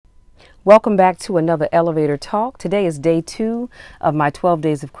Welcome back to another Elevator Talk. Today is day 2 of my 12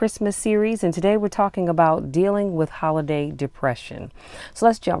 Days of Christmas series, and today we're talking about dealing with holiday depression. So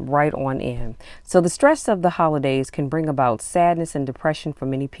let's jump right on in. So the stress of the holidays can bring about sadness and depression for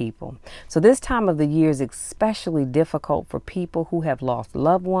many people. So this time of the year is especially difficult for people who have lost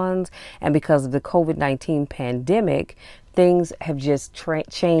loved ones, and because of the COVID-19 pandemic, things have just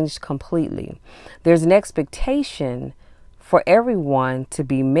changed completely. There's an expectation for everyone to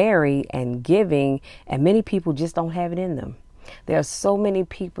be merry and giving, and many people just don't have it in them. There are so many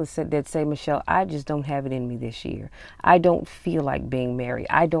people that say, Michelle, I just don't have it in me this year. I don't feel like being merry.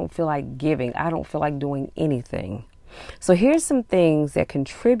 I don't feel like giving. I don't feel like doing anything. So here's some things that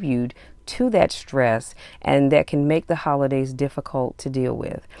contribute to that stress and that can make the holidays difficult to deal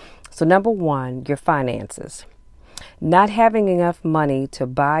with. So number 1, your finances. Not having enough money to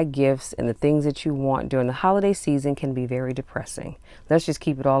buy gifts and the things that you want during the holiday season can be very depressing. Let's just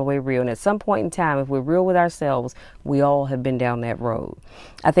keep it all the way real. And at some point in time, if we're real with ourselves, we all have been down that road.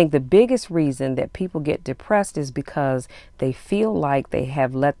 I think the biggest reason that people get depressed is because they feel like they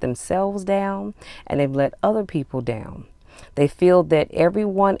have let themselves down and they've let other people down. They feel that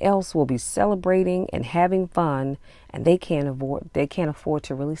everyone else will be celebrating and having fun, and they can't afford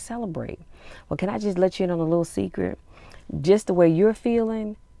to really celebrate. Well, can I just let you in on a little secret? Just the way you're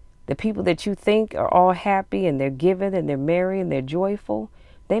feeling, the people that you think are all happy and they're giving and they're merry and they're joyful,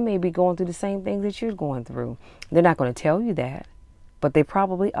 they may be going through the same things that you're going through. They're not going to tell you that, but they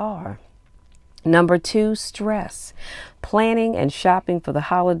probably are. Number 2, stress. Planning and shopping for the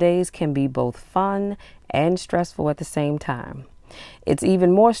holidays can be both fun and stressful at the same time. It's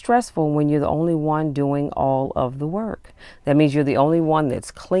even more stressful when you're the only one doing all of the work. That means you're the only one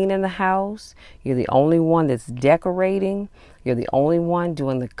that's cleaning the house. You're the only one that's decorating. You're the only one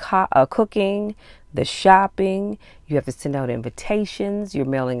doing the cooking, the shopping. You have to send out invitations. You're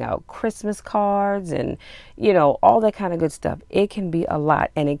mailing out Christmas cards and, all that kind of good stuff. It can be a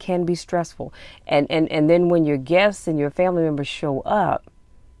lot and it can be stressful. And then when your guests and your family members show up,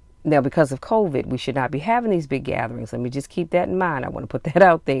 now, because of COVID, we should not be having these big gatherings. Let me just keep that in mind. I want to put that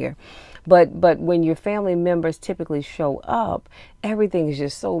out there. But when your family members typically show up, everything is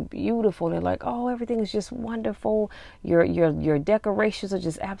just so beautiful. And they're like, oh, everything is just wonderful. Your decorations are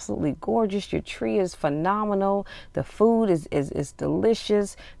just absolutely gorgeous. Your tree is phenomenal. The food is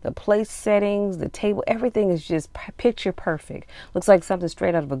delicious. The place settings, the table, everything is just picture perfect. Looks like something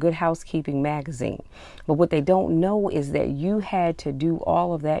straight out of a Good Housekeeping magazine. But what they don't know is that you had to do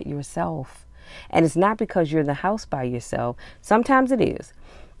all of that yourself. And it's not because you're in the house by yourself. Sometimes it is.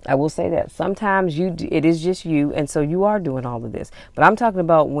 I will say that sometimes it is just you, and so you are doing all of this. But I'm talking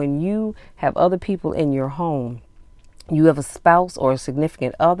about when you have other people in your home. You have a spouse or a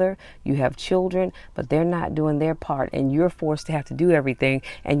significant other, you have children, but they're not doing their part, and you're forced to have to do everything.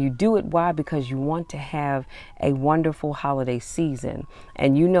 And you do it, why? Because you want to have a wonderful holiday season.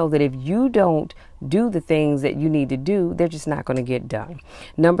 And you know that if you don't do the things that you need to do, they're just not going to get done.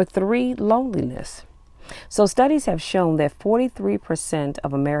 Number 3, loneliness. So studies have shown that 43%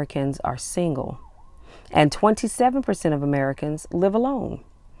 of Americans are single and 27% of Americans live alone.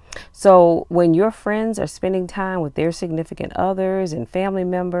 So when your friends are spending time with their significant others and family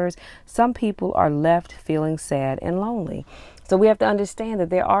members, some people are left feeling sad and lonely. So we have to understand that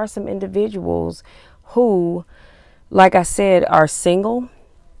there are some individuals who, like I said, are single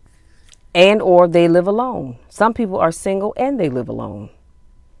and or they live alone. Some people are single and they live alone.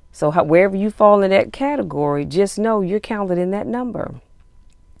 So wherever you fall in that category, just know you're counted in that number.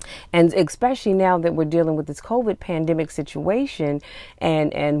 And especially now that we're dealing with this COVID pandemic situation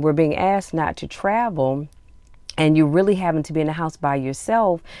and we're being asked not to travel, and you really having to be in the house by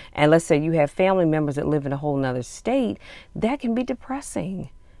yourself, and let's say you have family members that live in a whole nother state, that can be depressing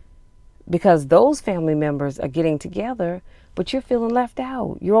because those family members are getting together, but you're feeling left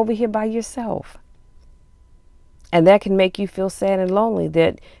out. You're over here by yourself. And that can make you feel sad and lonely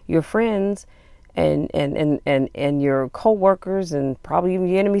that your friends and your co-workers and probably even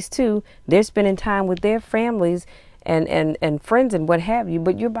your enemies too, they're spending time with their families and friends and what have you,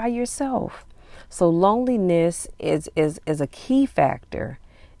 but you're by yourself. So loneliness is a key factor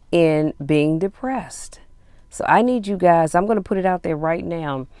in being depressed. So I need you guys, I'm going to put it out there right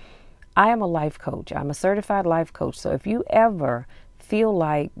now. I am a life coach. I'm a certified life coach. So if you ever feel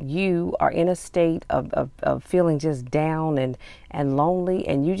like you are in a state of feeling just down and lonely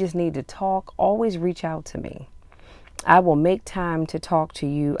and you just need to talk, always reach out to me. I will make time to talk to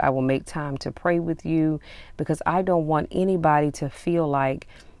you. I will make time to pray with you because I don't want anybody to feel like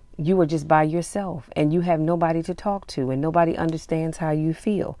you are just by yourself and you have nobody to talk to and nobody understands how you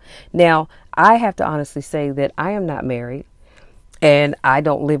feel. Now, I have to honestly say that I am not married. And I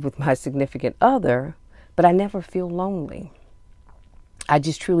don't live with my significant other, but I never feel lonely. I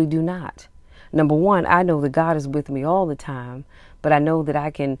just truly do not. Number one, I know that God is with me all the time, but I know that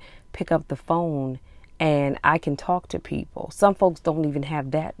I can pick up the phone and I can talk to people. Some folks don't even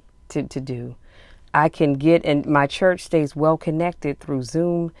have that to do. I can get, and my church stays well connected through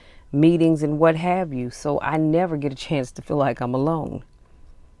Zoom meetings and what have you. So I never get a chance to feel like I'm alone.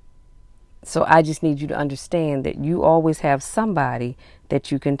 So I just need you to understand that you always have somebody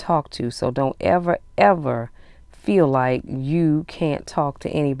that you can talk to. So don't ever, ever feel like you can't talk to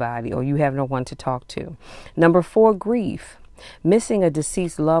anybody or you have no one to talk to. Number 4, grief. Missing a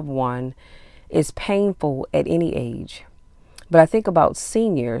deceased loved one is painful at any age. But I think about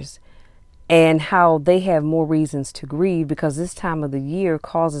seniors and how they have more reasons to grieve because this time of the year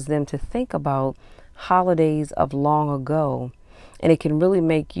causes them to think about holidays of long ago. And it can really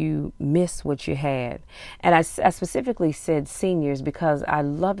make you miss what you had. And I specifically said seniors because I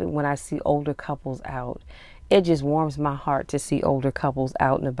love it when I see older couples out. It just warms my heart to see older couples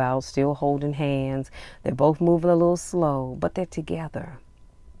out and about, still holding hands. They're both moving a little slow, but they're together.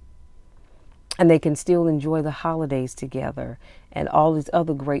 And they can still enjoy the holidays together and all these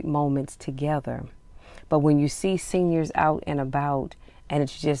other great moments together. But when you see seniors out and about and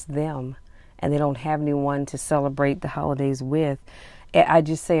it's just them and they don't have anyone to celebrate the holidays with, I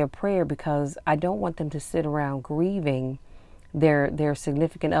just say a prayer because I don't want them to sit around grieving their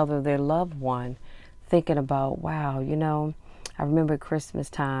significant other, their loved one, thinking about, wow, I remember Christmas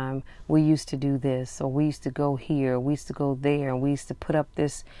time, we used to do this, or we used to go here, we used to go there, and we used to put up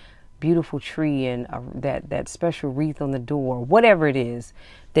this beautiful tree and that special wreath on the door, whatever it is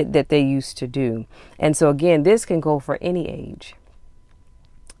that they used to do. And so again, this can go for any age,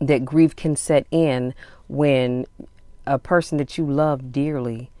 that grief can set in when a person that you love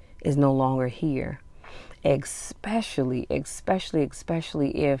dearly is no longer here, especially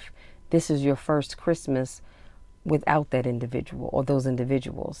if this is your first Christmas without that individual or those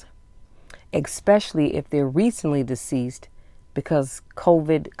individuals, especially if they're recently deceased because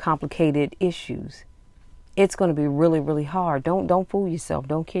COVID complicated issues. It's going to be really, really hard. Don't fool yourself.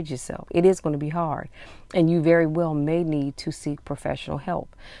 Don't kid yourself. It is going to be hard. And you very well may need to seek professional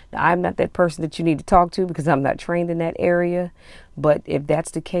help. Now, I'm not that person that you need to talk to because I'm not trained in that area. But if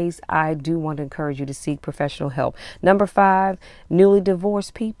that's the case, I do want to encourage you to seek professional help. Number 5, newly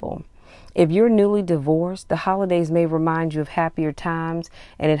divorced people. If you're newly divorced, the holidays may remind you of happier times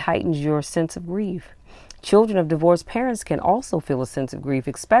and it heightens your sense of grief. Children of divorced parents can also feel a sense of grief,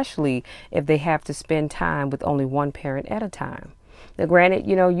 especially if they have to spend time with only one parent at a time. Now, granted,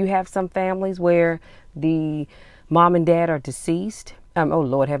 you have some families where the mom and dad are deceased. Oh,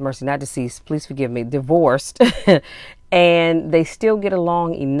 Lord have mercy, not deceased. Please forgive me. Divorced. And they still get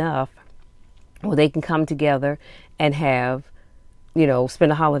along enough where they can come together and have,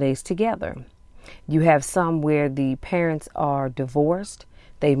 spend the holidays together. You have some where the parents are divorced.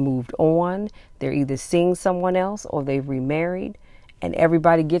 They moved on. They're either seeing someone else or they've remarried, and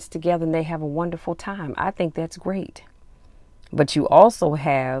everybody gets together and they have a wonderful time. I think that's great. But you also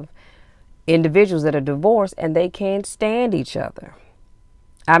have individuals that are divorced and they can't stand each other.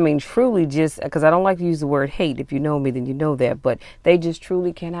 I mean, truly just, because I don't like to use the word hate. If you know me, then you know that. But they just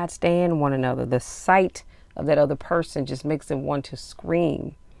truly cannot stand one another. The sight of that other person just makes them want to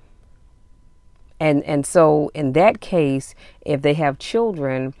scream. And so in that case, if they have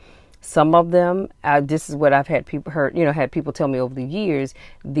children, some of them, this is what I've had people tell me over the years,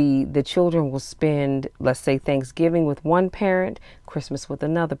 the children will spend, let's say, Thanksgiving with one parent, Christmas with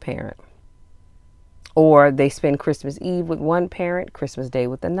another parent. Or they spend Christmas Eve with one parent, Christmas Day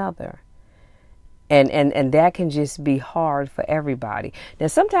with another. And that can just be hard for everybody. Now,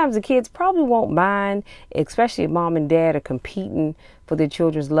 sometimes the kids probably won't mind, especially if mom and dad are competing for their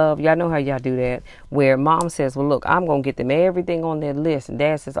children's love. Y'all know how y'all do that, where mom says, well, look, I'm going to get them everything on their list. And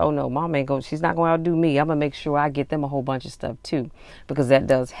dad says, oh, no, mom ain't going, she's not going to outdo me. I'm going to make sure I get them a whole bunch of stuff, too, because that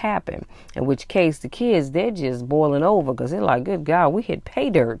does happen. In which case, the kids, they're just boiling over because they're like, good God, we hit pay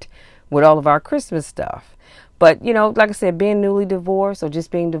dirt with all of our Christmas stuff. But, like I said, being newly divorced or just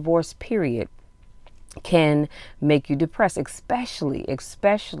being divorced, period, can make you depressed, especially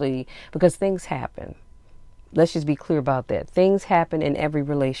because things happen. Let's just be clear about that. Things happen in every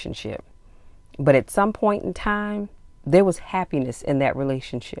relationship. But at some point in time, there was happiness in that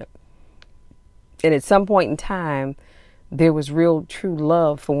relationship. And at some point in time, there was real, true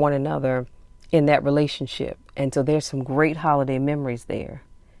love for one another in that relationship. And so there's some great holiday memories there.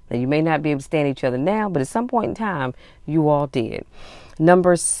 Now, you may not be able to stand each other now, but at some point in time, you all did.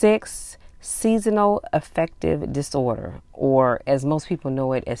 Number 6, seasonal affective disorder, or as most people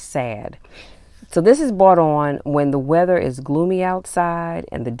know it as SAD. So this is brought on when the weather is gloomy outside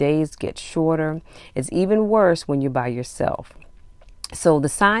and the days get shorter. It's even worse when you're by yourself. So the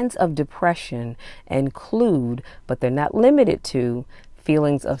signs of depression include, but they're not limited to,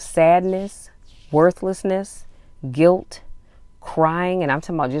 feelings of sadness, worthlessness, guilt, crying. And I'm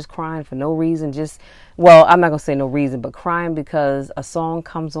talking about just crying for no reason. I'm not going to say no reason, but crying because a song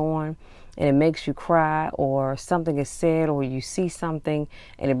comes on and it makes you cry, or something is said, or you see something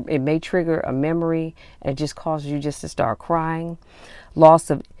and it may trigger a memory and it just causes you just to start crying. Loss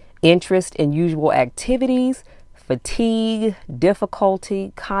of interest in usual activities, fatigue,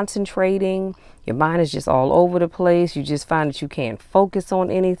 difficulty concentrating. Your mind is just all over the place. You just find that you can't focus on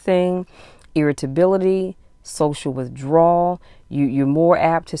anything. Irritability, social withdrawal. You're more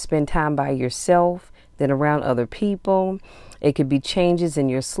apt to spend time by yourself than around other people. It could be changes in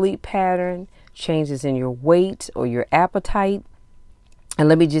your sleep pattern, changes in your weight or your appetite. And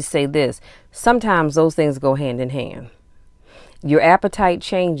let me just say this. Sometimes those things go hand in hand. Your appetite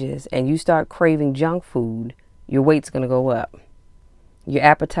changes and you start craving junk food, your weight's going to go up. Your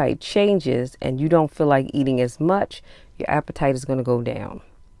appetite changes and you don't feel like eating as much, your appetite is going to go down.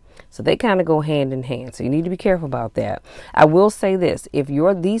 So they kind of go hand in hand. So you need to be careful about that. I will say this. If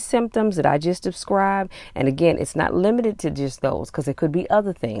these symptoms that I just described, and again, it's not limited to just those because it could be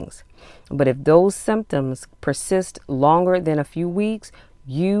other things. But if those symptoms persist longer than a few weeks,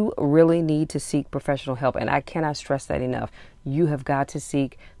 you really need to seek professional help. And I cannot stress that enough. You have got to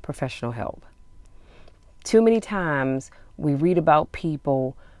seek professional help. Too many times we read about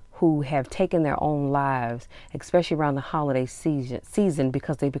people who have taken their own lives, especially around the holiday season,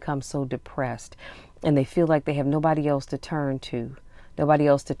 because they become so depressed and they feel like they have nobody else to turn to, nobody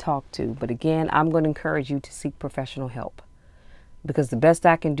else to talk to. But again, I'm going to encourage you to seek professional help, because the best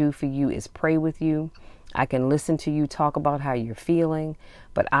I can do for you is pray with you. I can listen to you talk about how you're feeling,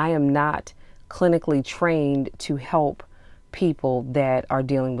 but I am not clinically trained to help people that are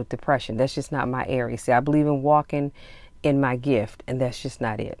dealing with depression. That's just not my area. See, I believe in walking in my gift, and that's just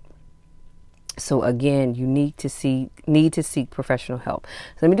not it. So again, you need to seek professional help.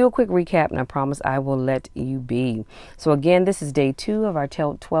 So let me do a quick recap, and I promise I will let you be. So again, this is day 2 of our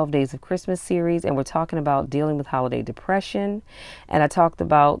 12 Days of Christmas series, and we're talking about dealing with holiday depression. And I talked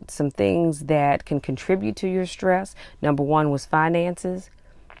about some things that can contribute to your stress. Number 1 was finances.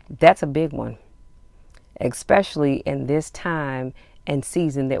 That's a big one, especially in this time and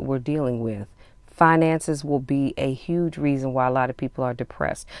season that we're dealing with. Finances will be a huge reason why a lot of people are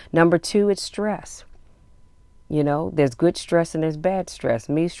depressed. Number 2, it's stress. There's good stress and there's bad stress.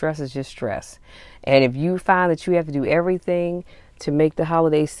 Stress is just stress. And if you find that you have to do everything to make the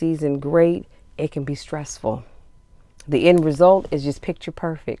holiday season great, it can be stressful. The end result is just picture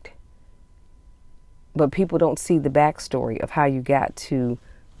perfect. But people don't see the backstory of how you got to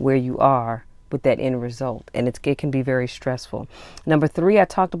where you are with that end result. And it can be very stressful. Number 3, I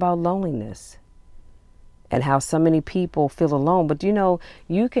talked about loneliness and how so many people feel alone. But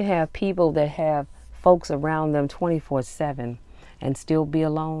you can have people that have folks around them 24/7 and still be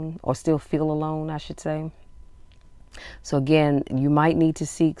alone, or still feel alone, I should say. So again, you might need to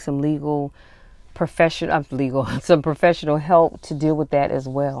seek some some professional help to deal with that as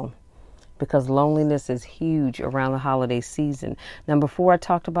well, because loneliness is huge around the holiday season. Number 4, I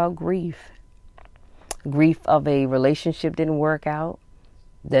talked about grief. Grief of a relationship didn't work out.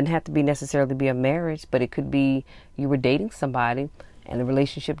 Doesn't have to be necessarily be a marriage, but it could be you were dating somebody and the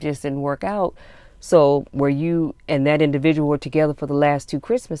relationship just didn't work out. So where you and that individual were together for the last 2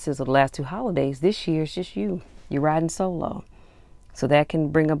 Christmases or the last 2 holidays, this year it's just you. You're riding solo. So that can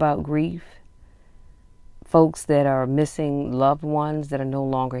bring about grief. Folks that are missing loved ones that are no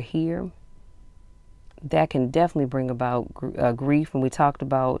longer here, that can definitely bring about grief. And we talked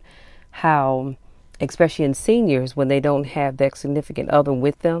about how, especially in seniors, when they don't have that significant other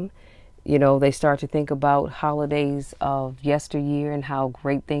with them, they start to think about holidays of yesteryear and how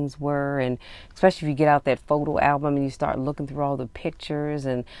great things were. And especially if you get out that photo album and you start looking through all the pictures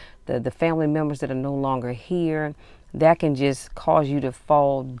and the family members that are no longer here, that can just cause you to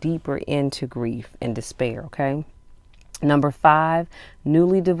fall deeper into grief and despair, okay? Number 5,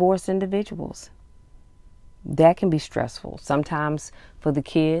 newly divorced individuals. That can be stressful, sometimes for the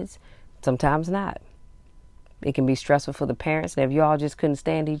kids, sometimes not. It can be stressful for the parents. And if you all just couldn't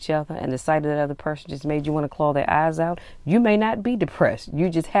stand each other and the sight of that other person just made you want to claw their eyes out, you may not be depressed. You're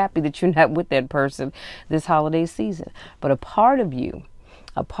just happy that you're not with that person this holiday season. But a part of you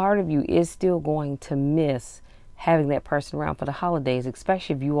is still going to miss having that person around for the holidays,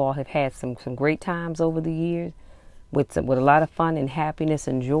 especially if you all have had some great times over the years with a lot of fun and happiness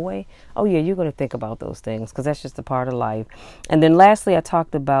and joy. Oh yeah, you're going to think about those things because that's just a part of life. And then lastly, I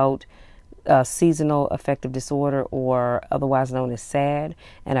talked about seasonal affective disorder, or otherwise known as SAD.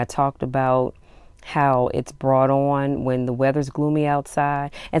 And I talked about how it's brought on when the weather's gloomy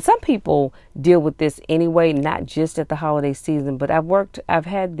outside. And some people deal with this anyway, not just at the holiday season, but I've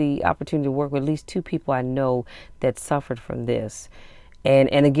had the opportunity to work with at least 2 people I know that suffered from this.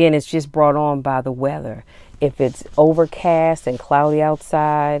 And again, it's just brought on by the weather. If it's overcast and cloudy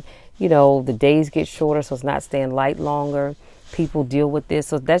outside, the days get shorter, so it's not staying light longer. People deal with this.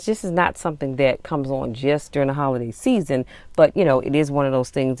 So that's just is not something that comes on just during the holiday season, but it is one of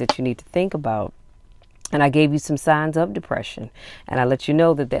those things that you need to think about. And I gave you some signs of depression, and I let you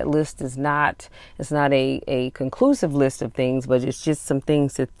know that list is not, it's not a conclusive list of things, but it's just some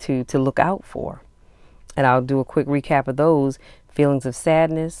things to look out for. And I'll do a quick recap of those: feelings of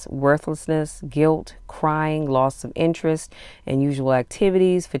sadness, worthlessness, guilt, crying, loss of interest in usual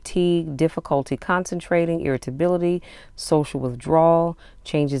activities, fatigue, difficulty concentrating, irritability, social withdrawal,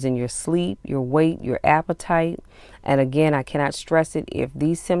 changes in your sleep, your weight, your appetite. And again, I cannot stress it, if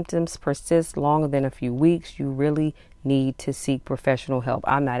these symptoms persist longer than a few weeks, you really need to seek professional help.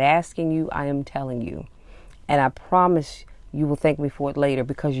 I'm not asking you, I am telling you. And I promise you will thank me for it later,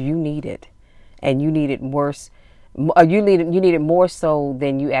 because you need it. And you need it worse. You need it more so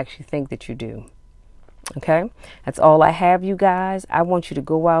than you actually think that you do. Okay? That's all I have, you guys. I want you to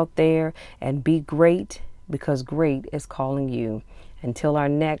go out there and be great, because great is calling you. Until our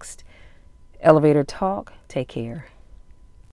next elevator talk, take care.